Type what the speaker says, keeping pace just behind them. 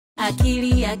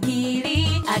Akili, Akili,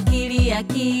 Akili,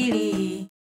 Akili.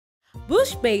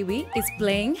 Bush Baby is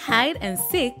playing hide and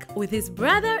seek with his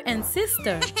brother and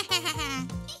sister.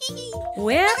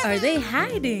 Where are they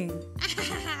hiding?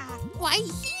 Right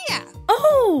here.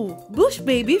 Oh, Bush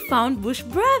Baby found Bush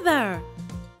Brother.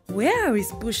 Where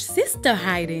is Bush Sister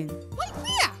hiding? Right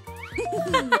here.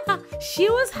 She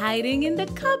was hiding in the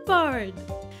cupboard.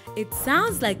 It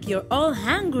sounds like you're all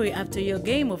hungry after your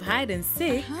game of hide and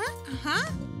seek.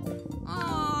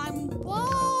 I'm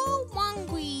so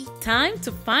hungry. Time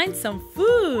to find some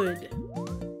food.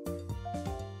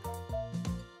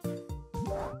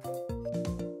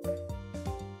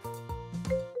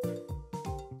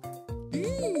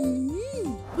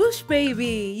 Bush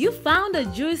Baby, you found a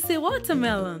juicy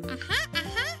watermelon.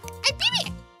 I did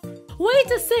it.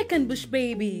 Wait a second, Bush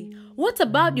Baby. What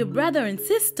about your brother and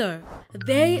sister?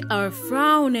 They are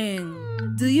frowning.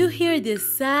 Do you hear their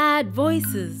sad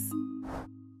voices?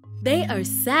 They are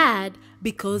sad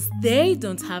because they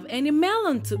don't have any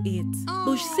melon to eat.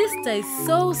 Bush sister is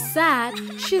so sad,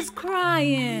 she's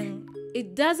crying.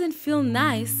 It doesn't feel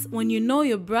nice when you know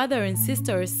your brother and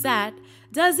sister are sad,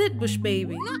 does it, Bush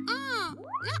Baby?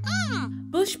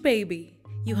 Bush Baby,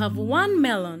 you have one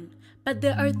melon, but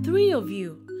there are 3 of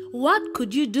you. What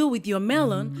could you do with your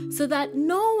melon so that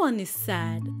no one is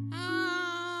sad?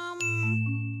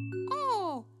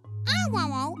 I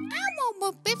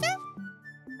want better.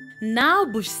 Now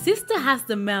Bush sister has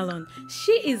the melon.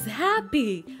 She is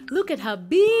happy. Look at her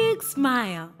big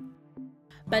smile.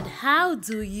 But how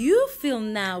do you feel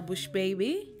now, Bush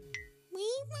Baby? We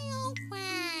feel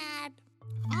sad.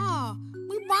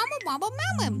 We want a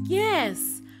melon.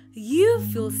 Yes, you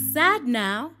feel sad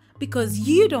now because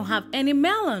you don't have any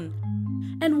melon.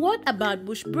 And what about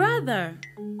Bush Brother?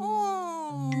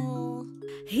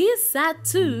 He's sad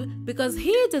too because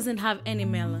he doesn't have any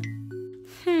melon.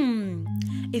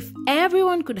 If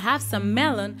everyone could have some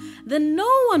melon, then no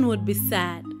one would be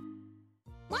sad.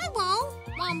 I want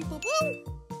one for blue,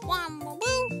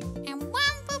 and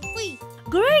one for free.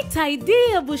 Great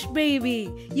idea, Bush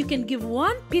Baby! You can give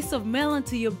 1 piece of melon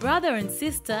to your brother and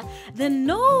sister, then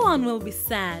no one will be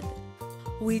sad.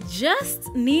 We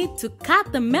just need to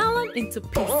cut the melon into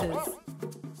pieces.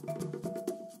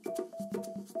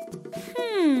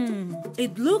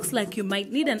 It looks like you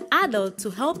might need an adult to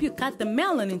help you cut the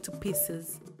melon into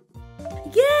pieces.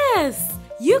 Yes,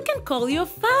 you can call your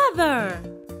father.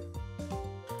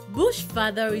 Bush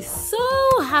father is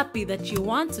so happy that you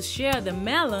want to share the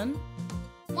melon.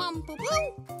 One for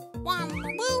blue,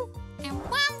 and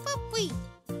one for free.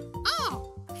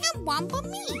 And one for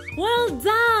me. Well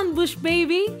done, Bush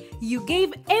Baby. You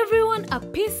gave everyone a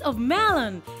piece of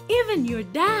melon, even your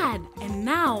dad. And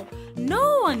now,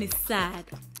 no one is sad.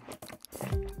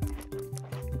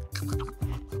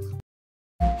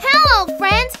 Hello,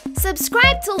 friends!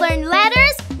 Subscribe to learn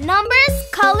letters, numbers,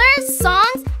 colors,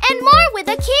 songs, and more with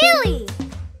Akili.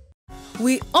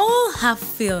 We all have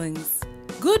feelings,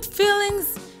 good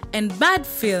feelings and bad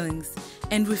feelings,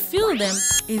 and we feel them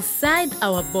inside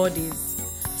our bodies.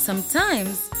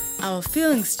 Sometimes our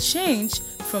feelings change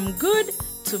from good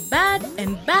to bad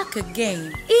and back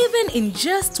again, even in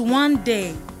just one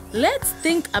day. Let's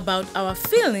think about our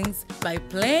feelings by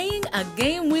playing a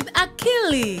game with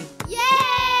Akili.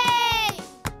 Yay!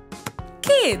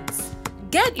 Kids,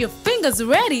 get your fingers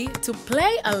ready to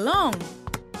play along.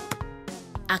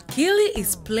 Akili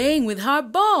is playing with her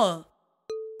ball.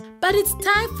 But it's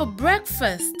time for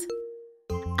breakfast.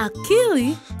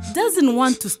 Akili doesn't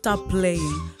want to stop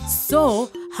playing, so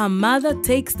her mother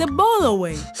takes the ball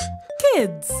away.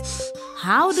 Kids,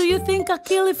 how do you think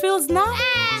Akili feels now?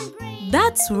 Angry!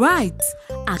 That's right.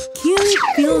 Akili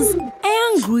feels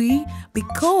angry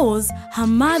because her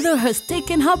mother has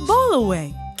taken her ball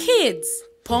away. Kids,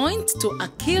 point to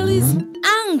Akili's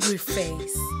angry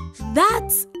face.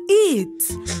 That's it.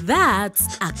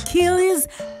 That's Akili's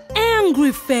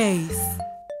angry face.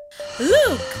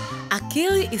 Look,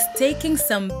 Akili is taking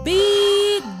some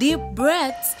big, deep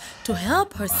breaths to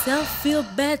help herself feel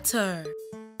better.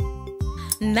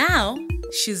 Now,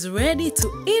 she's ready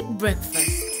to eat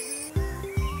breakfast.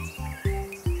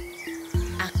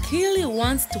 Akili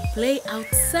wants to play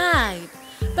outside,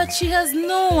 but she has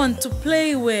no one to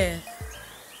play with.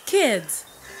 Kids,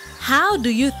 how do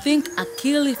you think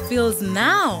Akili feels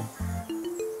now?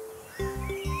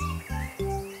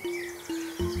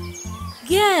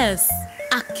 Yes,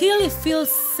 Akili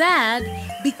feels sad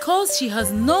because she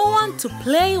has no one to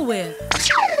play with.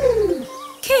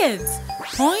 Kids,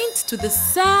 point to the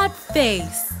sad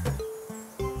face.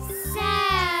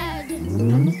 Sad.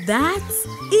 That's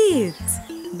it.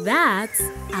 That's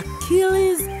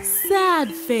Akili's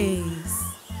sad face.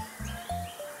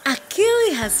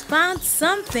 has found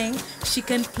something she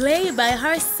can play by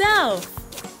herself.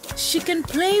 She can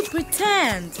play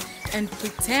pretend and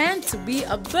pretend to be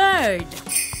a bird.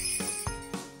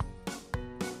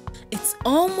 It's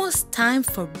almost time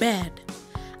for bed.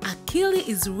 Akili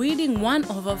is reading one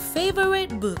of her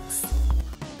favorite books.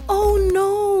 Oh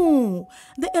no!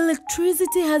 The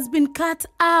electricity has been cut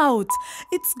out.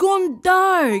 It's gone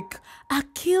dark.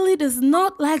 Akili does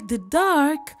not like the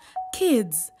dark.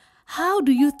 Kids, how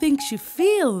do you think she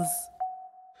feels?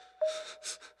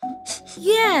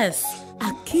 Yes,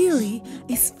 Akili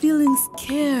is feeling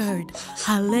scared.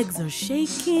 Her legs are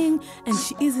shaking and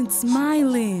she isn't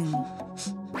smiling.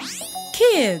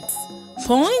 Kids,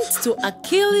 point to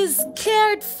Akili's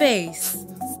scared face.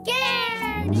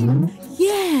 Scared!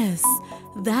 Yes,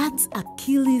 that's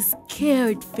Akili's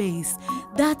scared face.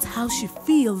 That's how she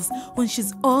feels when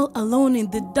she's all alone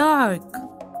in the dark.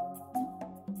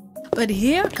 But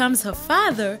here comes her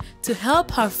father to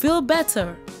help her feel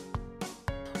better.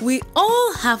 We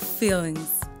all have feelings,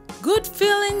 good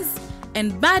feelings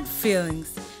and bad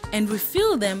feelings, and we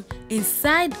feel them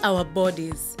inside our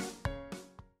bodies.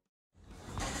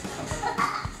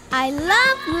 I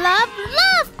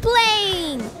love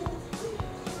playing!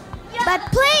 But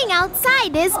playing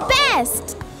outside is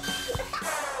best!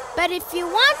 But if you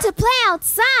want to play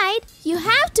outside, you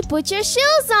have to put your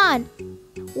shoes on.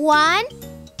 1,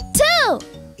 2.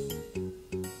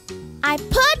 I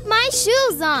put my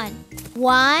shoes on.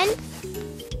 1,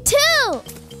 2.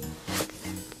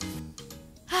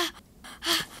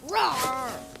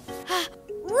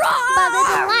 But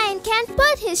little lion can't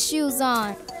put his shoes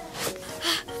on.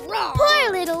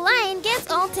 Poor little lion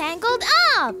gets all tangled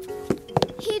up.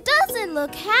 He doesn't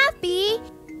look happy.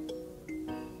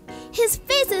 His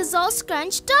face is all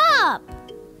scrunched up.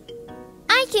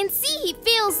 I can see he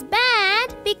feels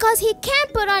bad because he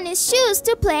can't put on his shoes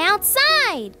to play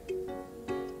outside.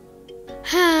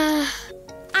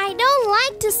 I don't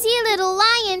like to see little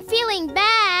lion feeling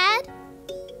bad.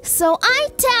 So I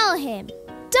tell him,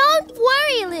 "Don't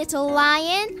worry, little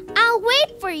lion. I'll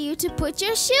wait for you to put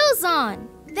your shoes on.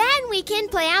 Then we can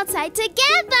play outside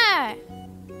together."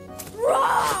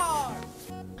 Roar!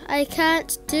 I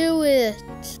can't do it.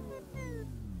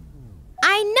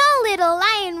 I know little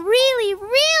lion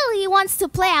really wants to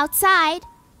play outside,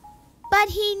 but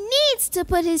he needs to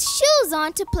put his shoes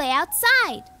on to play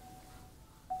outside.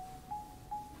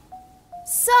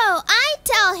 So I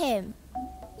tell him,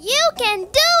 "You can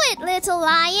do it, little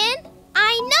lion.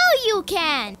 I know you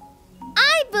can.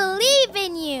 I believe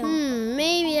in you."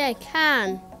 Maybe I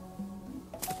can.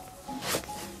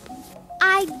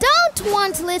 I don't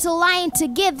want little lion to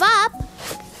give up.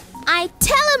 I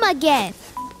tell him again,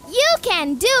 "You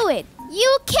can do it.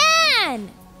 You can.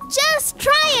 Just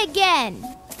try again."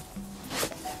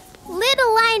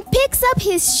 Little lion picks up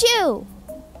his shoe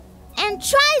and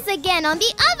tries again on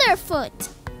the other foot.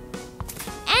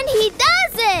 And he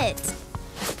does it.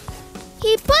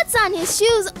 He puts on his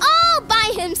shoes all by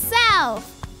himself.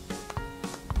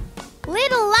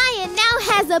 Little lion now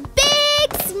has a big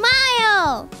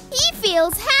smile. He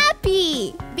feels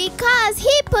happy because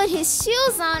he put his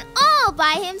shoes on all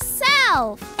by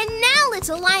himself. And now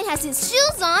little lion has his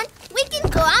shoes on, we can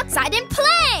go outside and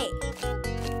play.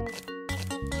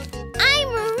 I'm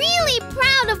really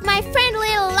proud of my friend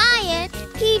Little Lion.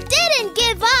 He didn't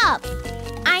give up.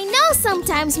 I know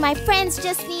sometimes my friends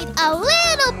just need a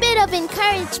little bit of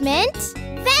encouragement.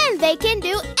 Then they can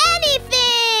do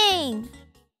anything.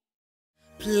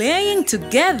 Playing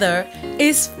together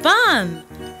is fun,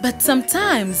 but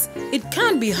sometimes it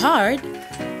can be hard.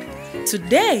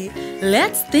 Today,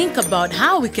 let's think about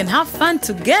how we can have fun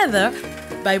together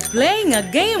by playing a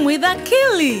game with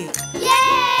Akili.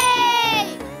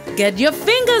 Yay! Get your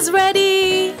fingers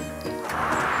ready.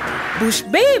 Bush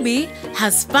Baby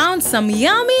has found some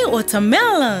yummy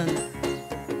watermelon.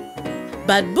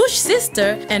 But Bush Sister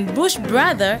and Bush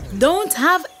Brother don't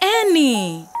have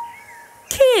any.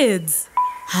 Kids,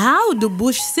 how do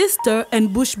Bush Sister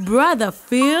and Bush Brother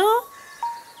feel?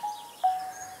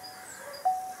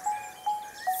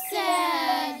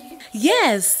 Sad.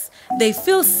 Yes, they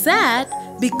feel sad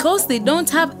because they don't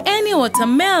have any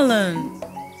watermelon.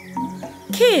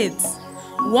 Kids,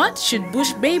 what should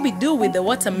Bush Baby do with the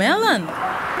watermelon?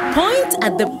 Point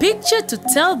at the picture to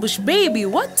tell Bush Baby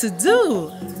what to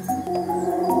do.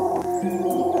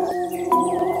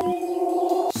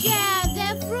 Share the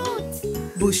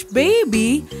fruit. Bush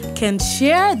Baby can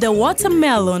share the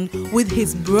watermelon with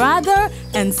his brother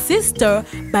and sister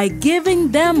by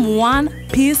giving them one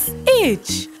piece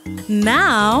each.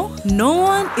 Now, no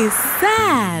one is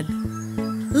sad.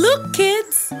 Look,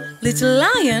 kids, Little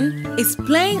Lion is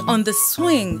playing on the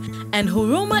swing and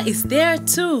Huruma is there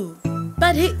too.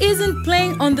 But he isn't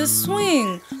playing on the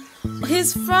swing.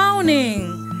 He's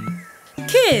frowning.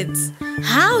 Kids,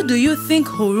 how do you think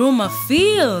Huruma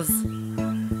feels?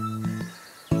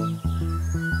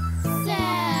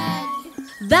 Sad.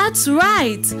 That's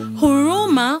right.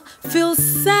 Huruma feels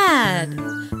sad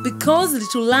because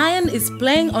Little Lion is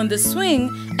playing on the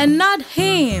swing and not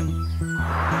him.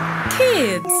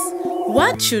 Kids,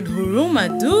 what should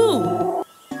Huruma do?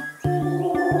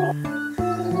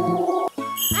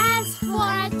 Ask for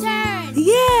a turn.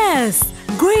 Yes,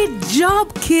 great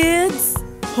job, kids.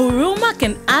 Huruma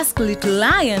can ask Little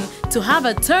Lion to have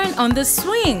a turn on the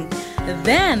swing.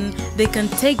 Then they can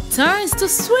take turns to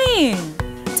swing.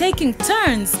 Taking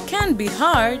turns can be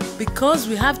hard because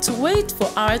we have to wait for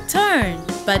our turn.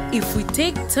 But if we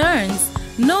take turns,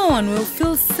 no one will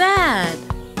feel sad.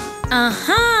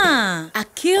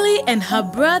 Akili and her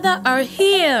brother are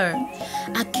here.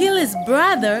 Akili's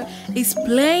brother is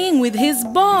playing with his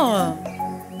ball.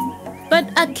 But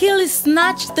Akili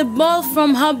snatched the ball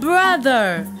from her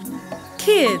brother.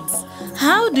 Kids,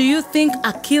 how do you think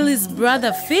Akili's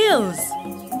brother feels?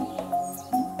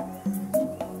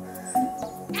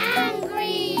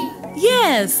 Angry.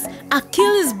 Yes,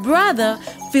 Akili's brother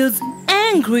feels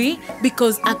angry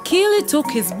because Akili took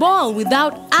his ball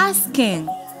without asking.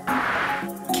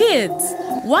 Kids,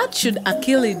 what should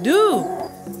Akili do?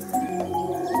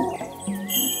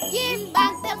 Give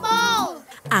back the ball.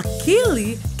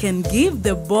 Akili can give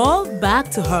the ball back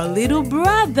to her little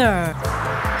brother.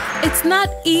 It's not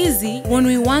easy when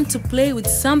we want to play with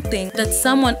something that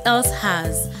someone else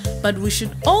has, but we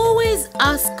should always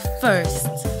ask first.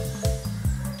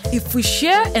 If we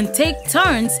share and take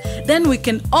turns, then we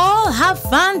can all have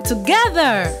fun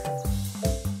together.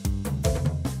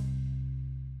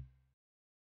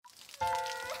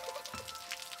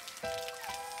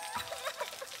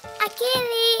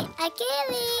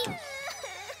 Akili.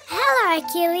 Hello,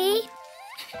 Akili.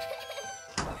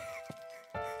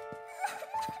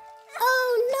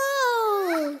 Oh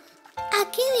no!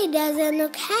 Akili doesn't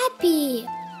look happy.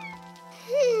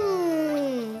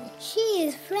 She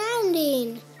is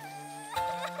frowning.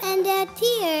 And there are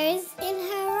tears in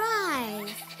her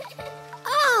eyes.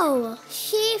 Oh,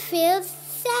 she feels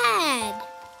sad.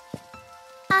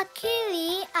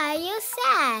 Akili, are you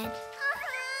sad?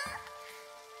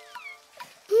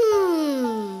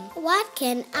 What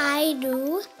can I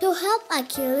do to help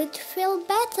Akili to feel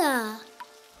better?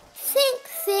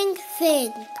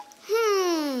 Think.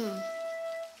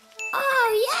 Oh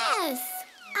yes!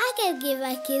 I can give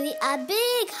Akili a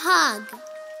big hug.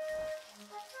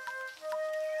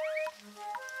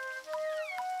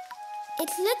 It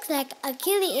looks like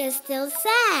Akili is still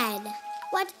sad.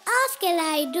 What else can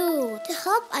I do to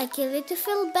help Akili to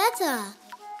feel better?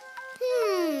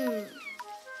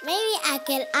 Maybe I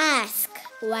can ask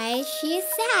why she's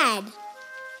sad.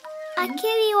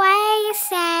 Akili, why are you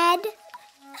sad?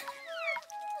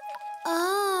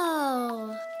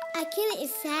 Oh, Akili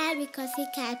is sad because he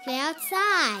can't play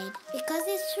outside. Because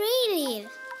it's raining.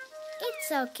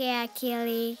 It's okay,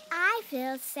 Akili. I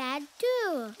feel sad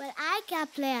too, but I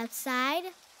can't play outside.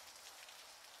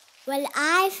 When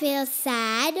I feel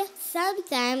sad,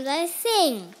 sometimes I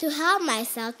sing to help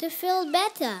myself to feel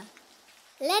better.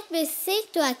 Let me sing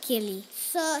to Akili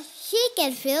so she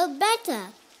can feel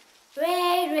better.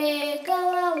 Rain, rain,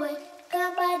 go away.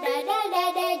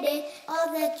 Ka-ba-da-da-da-da-da. All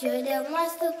the children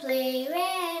wants to play.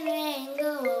 Rain, rain,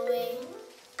 go away.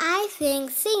 I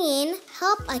think singing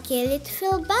helps Akili to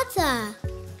feel better.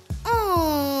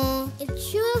 Oh, it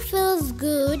sure feels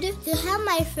good to help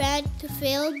my friend to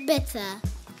feel better.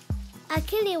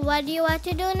 Akili, what do you want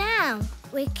to do now?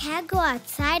 We can't go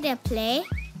outside and play.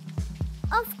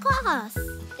 Of course,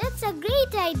 that's a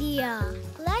great idea.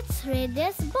 Let's read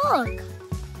this book.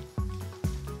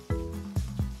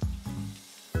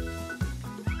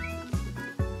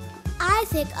 I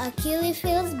think Akili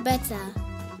feels better.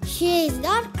 She is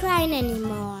not crying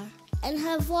anymore, and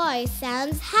her voice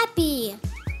sounds happy.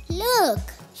 Look,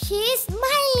 she is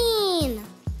smiling.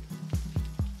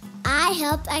 I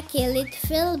helped Akili to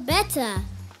feel better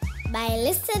by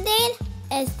listening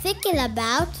and thinking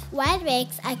about what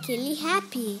makes Akili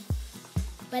happy.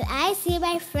 When I see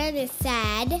my friend is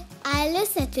sad, I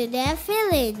listen to their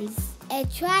feelings and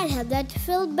try to help them to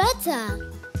feel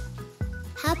better.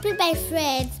 Helping my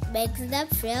friends makes them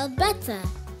feel better.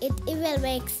 It even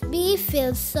makes me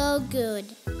feel so good.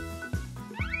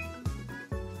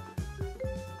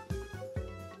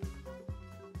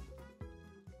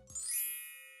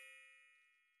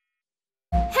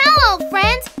 Hello,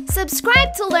 friends!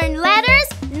 Subscribe to learn letters,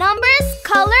 numbers,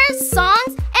 colors,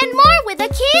 songs, and more with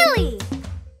Akili.